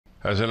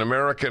As an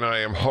American, I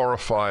am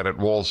horrified at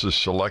Walz's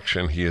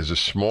selection. He is a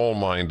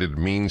small-minded,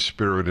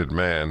 mean-spirited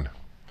man.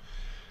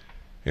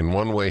 In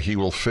one way, he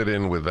will fit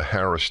in with the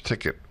Harris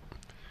ticket.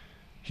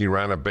 He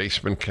ran a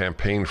basement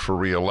campaign for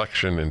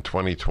re-election in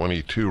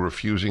 2022,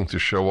 refusing to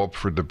show up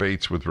for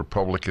debates with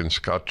Republican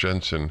Scott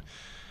Jensen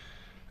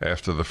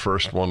after the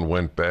first one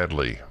went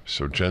badly.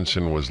 So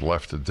Jensen was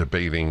left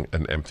debating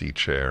an empty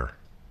chair.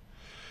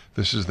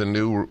 This is the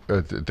new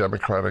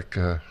Democratic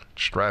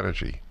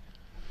strategy.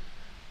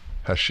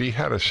 Has she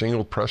had a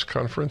single press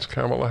conference,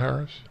 Kamala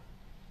Harris?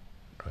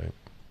 Right.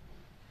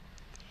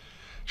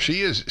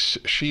 She is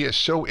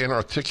so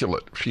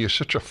inarticulate. She is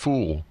such a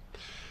fool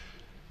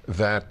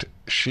that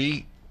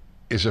she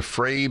is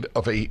afraid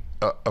of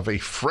a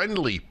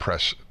friendly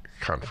press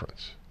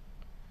conference.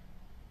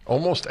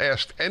 Almost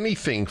asked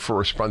anything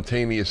for a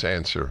spontaneous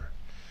answer.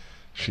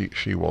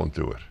 She won't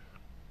do it.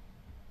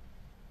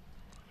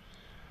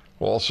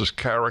 Walz's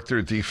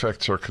character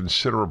defects are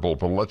considerable,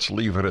 but let's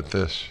leave it at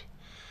this.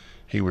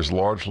 He was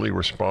largely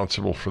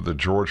responsible for the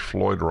George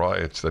Floyd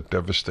riots that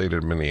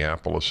devastated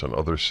Minneapolis and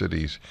other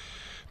cities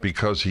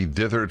because he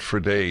dithered for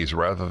days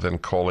rather than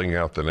calling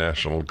out the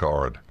National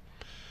Guard.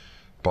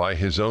 By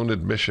his own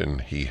admission,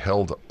 he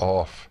held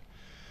off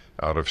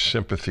out of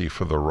sympathy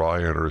for the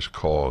rioters'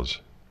 cause.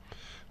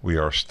 We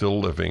are still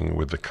living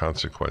with the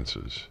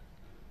consequences.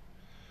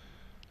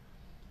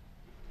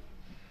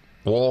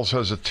 Walz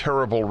has a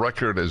terrible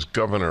record as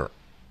governor.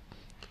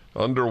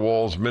 Under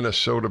Walz,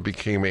 Minnesota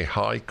became a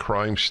high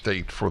crime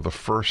state for the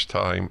first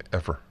time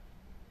ever.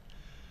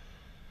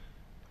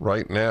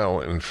 Right now,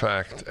 in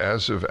fact,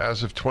 as of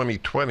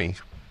 2020,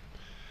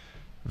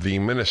 the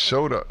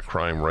Minnesota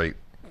crime rate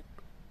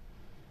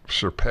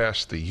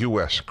surpassed the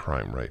U.S.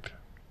 crime rate.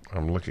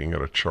 I'm looking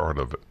at a chart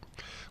of it.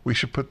 We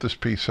should put this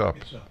piece up.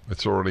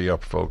 It's already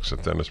up, folks, at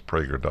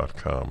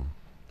DennisPrager.com.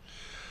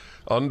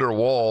 Under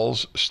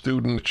Walz,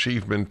 student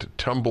achievement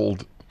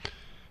tumbled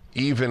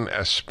even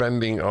as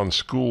spending on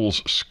schools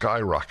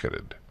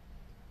skyrocketed.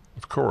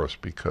 Of course,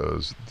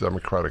 because the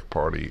Democratic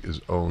Party is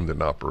owned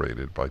and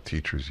operated by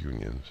teachers'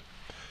 unions,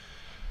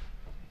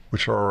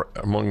 which are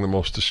among the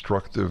most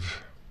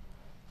destructive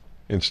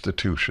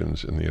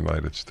institutions in the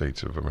United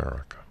States of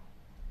America.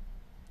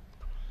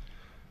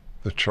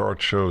 The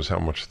chart shows how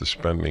much the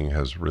spending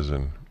has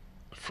risen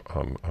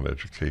on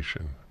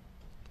education.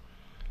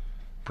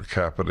 Per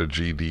capita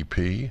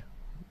GDP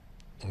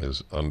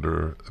is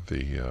under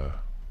the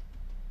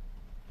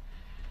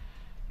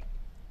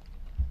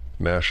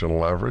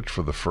national average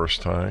for the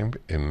first time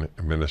in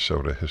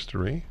Minnesota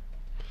history.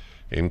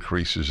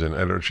 Increases in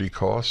energy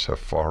costs have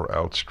far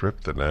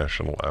outstripped the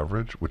national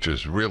average, which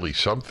is really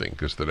something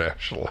because the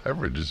national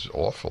average is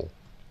awful.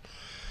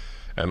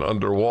 And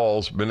under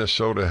Walz,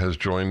 Minnesota has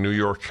joined New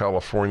York,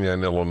 California,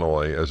 and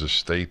Illinois as a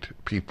state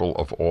people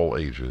of all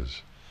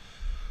ages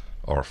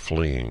are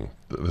fleeing.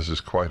 This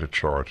is quite a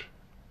chart.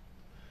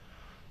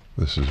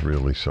 This is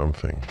really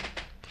something.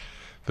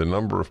 The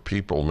number of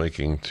people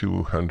making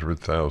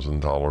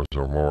 $200,000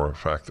 or more, in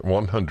fact,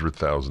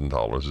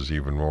 $100,000 is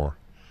even more,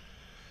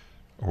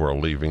 who are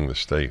leaving the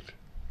state.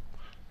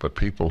 But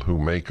people who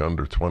make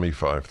under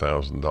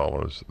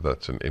 $25,000,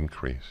 that's an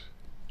increase.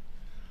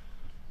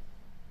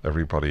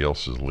 Everybody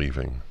else is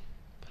leaving.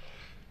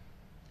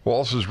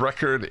 Walz's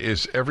record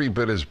is every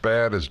bit as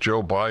bad as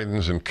Joe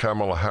Biden's and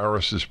Kamala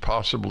Harris's,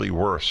 possibly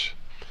worse.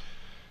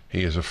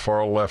 He is a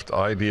far-left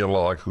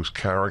ideologue whose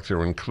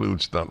character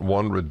includes not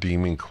one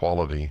redeeming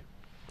quality.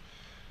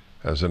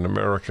 As an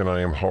American,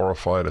 I am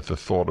horrified at the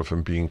thought of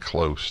him being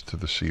close to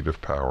the seat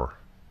of power.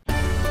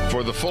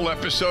 For the full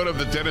episode of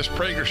The Dennis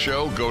Prager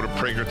Show, go to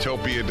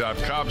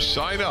pragertopia.com,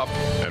 sign up,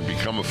 and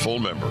become a full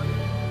member.